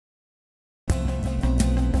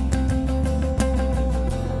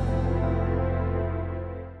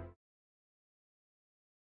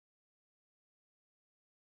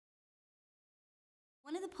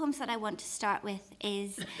One of the poems that I want to start with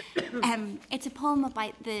is, it's a poem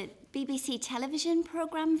about the BBC television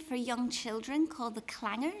programme for young children called The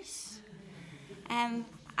Clangers.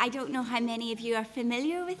 I don't know how many of you are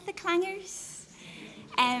familiar with The Clangers.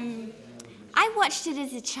 I watched it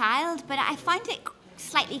as a child, but I found it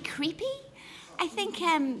slightly creepy. I think,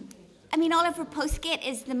 Oliver Postgate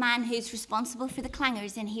is the man who's responsible for The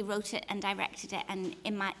Clangers, and he wrote it and directed it, and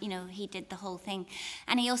he did the whole thing.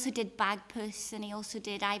 And he also did Bagpuss, and he also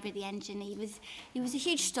did Ivor the Engine. He was a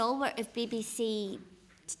huge stalwart of BBC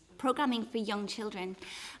programming for young children.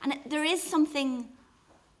 And there is something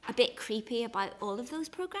a bit creepy about all of those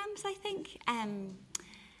programs, I think. And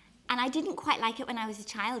I didn't quite like it when I was a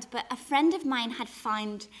child, but a friend of mine had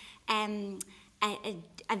found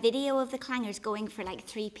a video of the Clangers going for like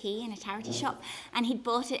 3p in a charity shop, and he'd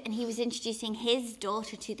bought it, and he was introducing his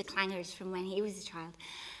daughter to the Clangers from when he was a child.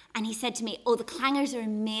 And he said to me, "Oh, the Clangers are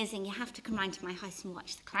amazing. You have to come round to my house and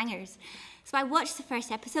watch the Clangers." So I watched the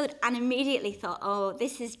first episode and immediately thought, oh,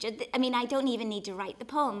 this is just, I don't even need to write the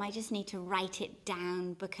poem. I just need to write it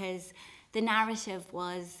down, because the narrative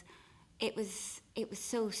was, it was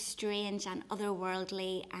so strange and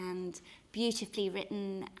otherworldly and beautifully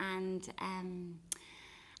written, and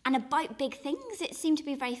about big things. It seemed to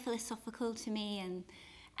be very philosophical to me,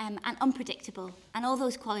 and unpredictable. And all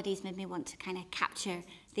those qualities made me want to kind of capture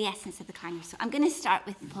the essence of the Clangers. So I'm going to start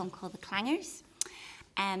with a poem called The Clangers.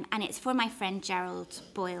 And it's for my friend Gerald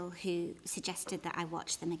Boyle, who suggested that I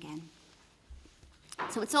watch them again.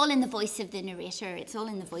 So it's all in the voice of the narrator. It's all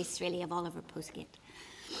in the voice, really, of Oliver Postgate.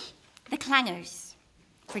 The Clangers,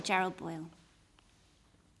 for Gerald Boyle.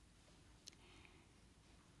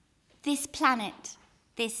 This planet,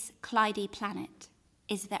 this cloudy planet,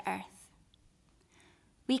 is the Earth.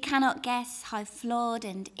 We cannot guess how flawed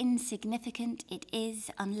and insignificant it is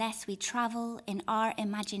unless we travel in our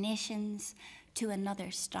imaginations to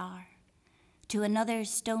another star, to another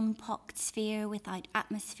stone-pocked sphere without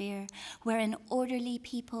atmosphere, where an orderly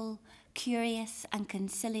people, curious and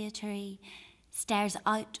conciliatory, stares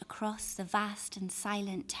out across the vast and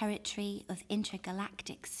silent territory of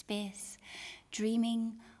intergalactic space,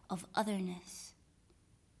 dreaming of otherness,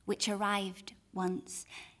 which arrived once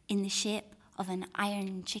in the shape of an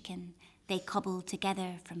iron chicken they cobbled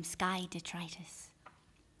together from sky detritus.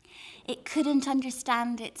 It couldn't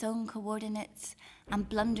understand its own coordinates and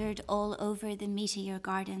blundered all over the meteor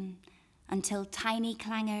garden until tiny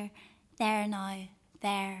Clangor, there now,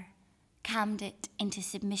 there, calmed it into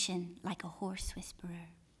submission like a horse whisperer.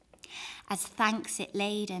 As thanks it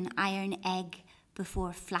laid an iron egg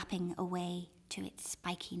before flapping away to its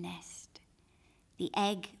spiky nest. The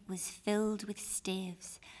egg was filled with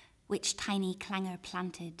staves, which tiny Clangor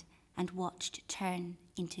planted and watched turn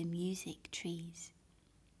into music trees.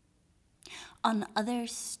 On other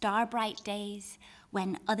star-bright days,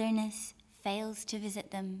 when otherness fails to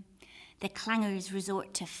visit them, the Clangors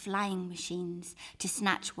resort to flying machines to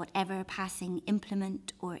snatch whatever passing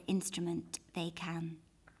implement or instrument they can.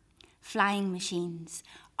 Flying machines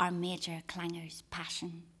are Major Clangor's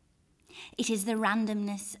passion. It is the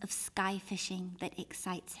randomness of sky fishing that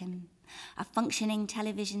excites him. A functioning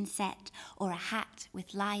television set or a hat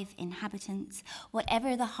with live inhabitants,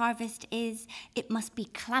 whatever the harvest is, it must be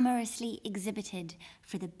clamorously exhibited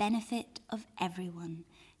for the benefit of everyone,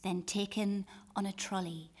 then taken on a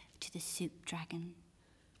trolley to the soup dragon.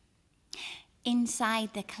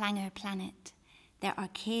 Inside the Clangor planet, there are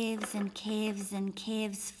caves and caves and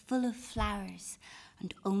caves full of flowers,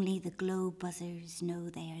 and only the glow buzzers know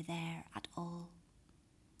they are there at all.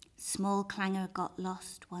 Small Clangor got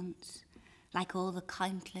lost once, like all the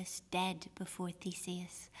countless dead before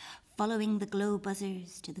Theseus, following the glow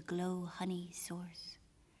buzzers to the glow honey source.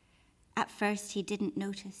 At first he didn't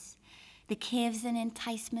notice. The cave's an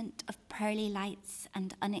enticement of pearly lights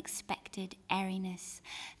and unexpected airiness,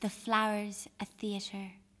 the flowers a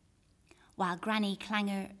theatre. While Granny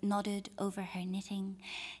Clangor nodded over her knitting,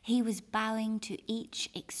 he was bowing to each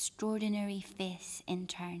extraordinary face in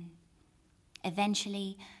turn.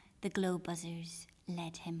 Eventually, the glow buzzers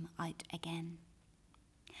led him out again.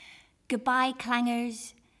 Goodbye,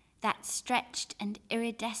 Clangors. That stretched and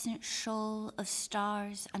iridescent shoal of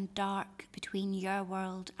stars and dark between your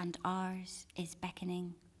world and ours is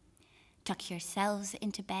beckoning. Tuck yourselves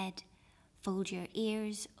into bed, fold your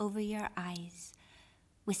ears over your eyes,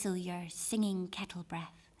 whistle your singing kettle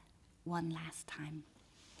breath one last time.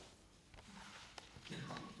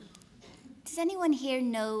 Does anyone here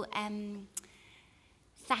know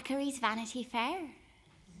Thackeray's Vanity Fair?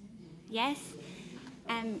 Yes?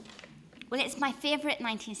 Well, it's my favourite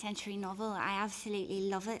 19th century novel. I absolutely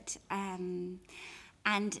love it. And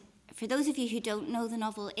for those of you who don't know the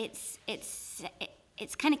novel, it's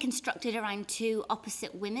it's kind of constructed around two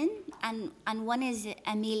opposite women, and one is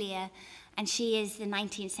Amelia, and she is the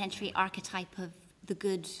 19th century archetype of the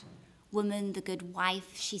good woman, the good wife.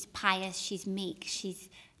 She's pious, she's meek, she's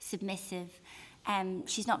submissive.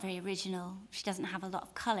 She's not very original. She doesn't have a lot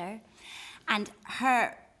of colour. And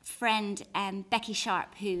her friend, Becky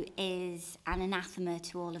Sharp, who is an anathema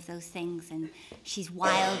to all of those things, and she's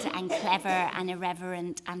wild and clever and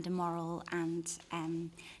irreverent and immoral, and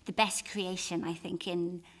the best creation, I think,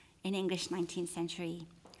 in English 19th century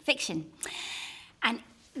fiction. And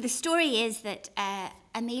the story is that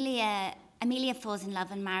Amelia falls in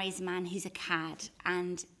love and marries a man who's a cad,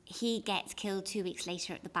 and he gets killed 2 weeks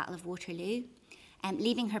later at the Battle of Waterloo,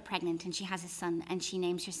 leaving her pregnant, and she has a son, and she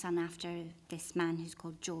names her son after this man who's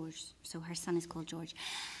called George. So her son is called George.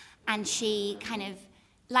 And she kind of,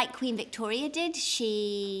 like Queen Victoria did,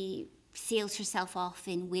 she seals herself off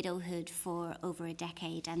in widowhood for over a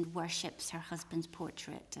decade and worships her husband's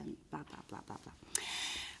portrait and blah, blah, blah, blah, blah.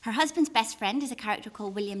 Her husband's best friend is a character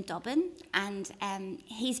called William Dobbin, and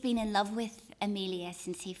he's been in love with Amelia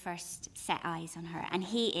since he first set eyes on her, and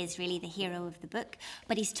he is really the hero of the book,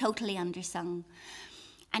 but he's totally undersung.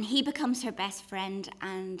 And he becomes her best friend,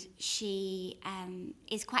 and she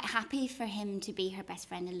is quite happy for him to be her best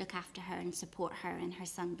friend and look after her and support her and her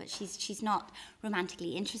son, but she's not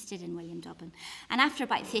romantically interested in William Dobbin. And after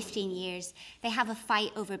about 15 years, they have a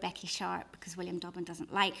fight over Becky Sharp because William Dobbin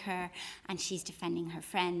doesn't like her, and she's defending her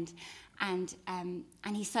friend. And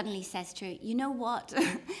he suddenly says to her, you know what?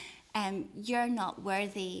 You're not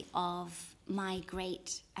worthy of my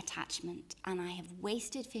great attachment, and I have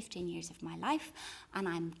wasted 15 years of my life, and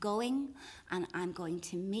I'm going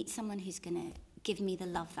to meet someone who's going to give me the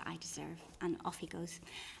love that I deserve. And off he goes.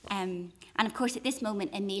 And of course, at this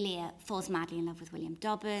moment, Amelia falls madly in love with William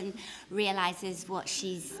Dobbin, realizes what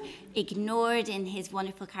she's ignored in his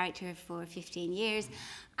wonderful character for 15 years,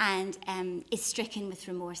 and is stricken with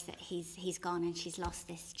remorse that he's gone and she's lost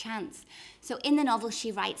this chance. So in the novel,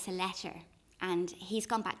 she writes a letter, and he's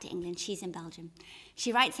gone back to England, she's in Belgium.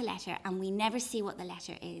 She writes a letter, and we never see what the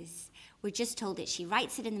letter is. We're just told that she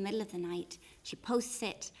writes it in the middle of the night, she posts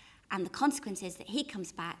it, and the consequence is that he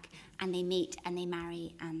comes back, and they meet, and they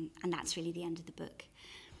marry, and that's really the end of the book.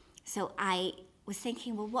 So I was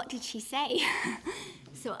thinking, well, what did she say?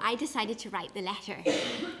 So I decided to write the letter.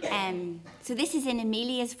 So this is in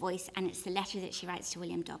Amelia's voice, and it's the letter that she writes to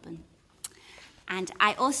William Dobbin. And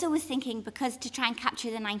I also was thinking, because to try and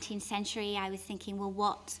capture the 19th century, I was thinking, well,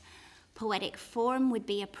 what poetic form would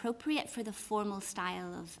be appropriate for the formal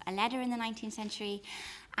style of a letter in the 19th century?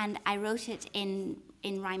 And I wrote it in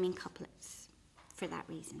rhyming couplets for that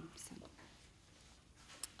reason. So,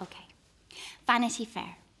 okay. Vanity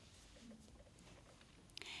Fair.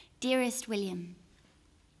 Dearest William,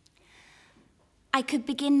 I could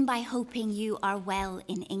begin by hoping you are well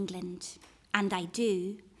in England, and I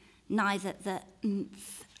do, now that the th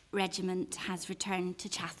regiment has returned to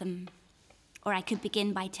Chatham. Or I could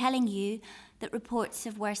begin by telling you that reports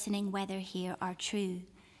of worsening weather here are true,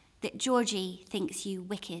 that Georgie thinks you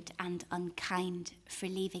wicked and unkind for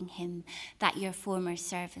leaving him, that your former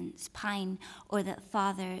servants pine, or that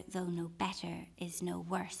father, though no better, is no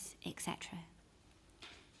worse, etc.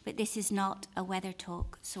 But this is not a weather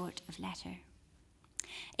talk sort of letter.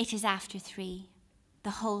 It is after 3.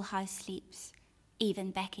 The whole house sleeps,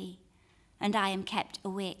 even Becky, and I am kept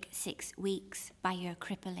awake 6 weeks by your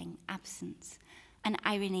crippling absence. An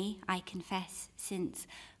irony, I confess, since,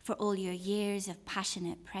 for all your years of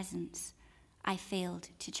passionate presence, I failed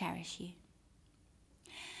to cherish you.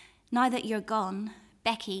 Now that you're gone,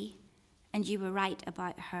 Becky, and you were right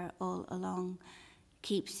about her all along,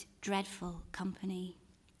 keeps dreadful company.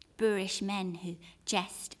 Boorish men who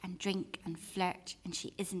jest and drink and flirt, and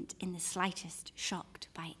she isn't in the slightest shocked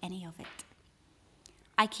by any of it.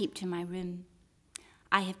 I keep to my room.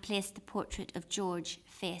 I have placed the portrait of George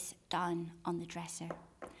face down on the dresser.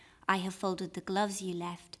 I have folded the gloves you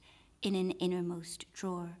left in an innermost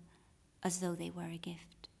drawer, as though they were a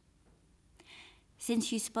gift.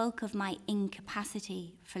 Since you spoke of my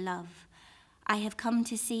incapacity for love, I have come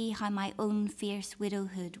to see how my own fierce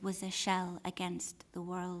widowhood was a shell against the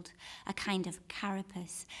world, a kind of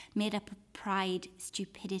carapace made up of pride,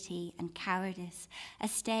 stupidity, and cowardice, a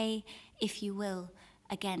stay, if you will,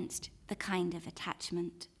 against the kind of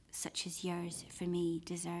attachment such as yours for me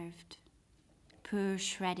deserved. Poor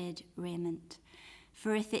shredded raiment,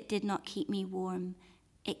 for if it did not keep me warm,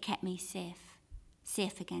 it kept me safe,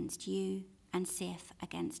 safe against you and safe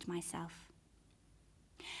against myself.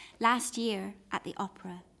 Last year at the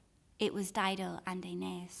opera, it was Dido and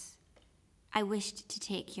Aeneas. I wished to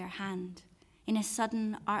take your hand in a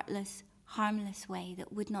sudden, artless, harmless way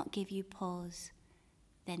that would not give you pause,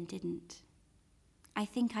 then didn't. I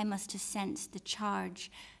think I must have sensed the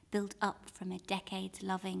charge built up from a decade's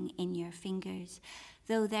loving in your fingers,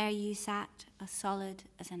 though there you sat, as solid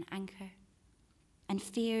as an anchor, and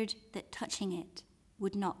feared that touching it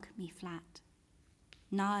would knock me flat.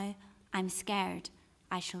 Now I'm scared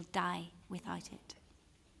I shall die without it.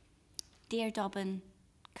 Dear Dobbin,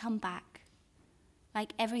 come back.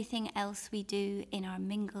 Like everything else we do in our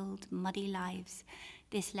mingled, muddy lives,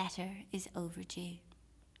 this letter is overdue.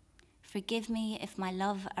 Forgive me if my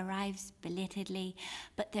love arrives belatedly,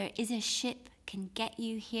 but there is a ship can get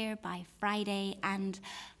you here by Friday, and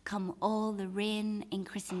come all the rain in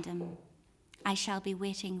Christendom, I shall be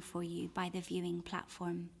waiting for you by the viewing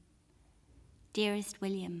platform. Dearest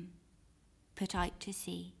William, put out to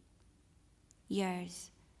sea.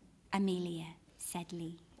 Yours, Amelia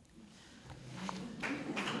Sedley.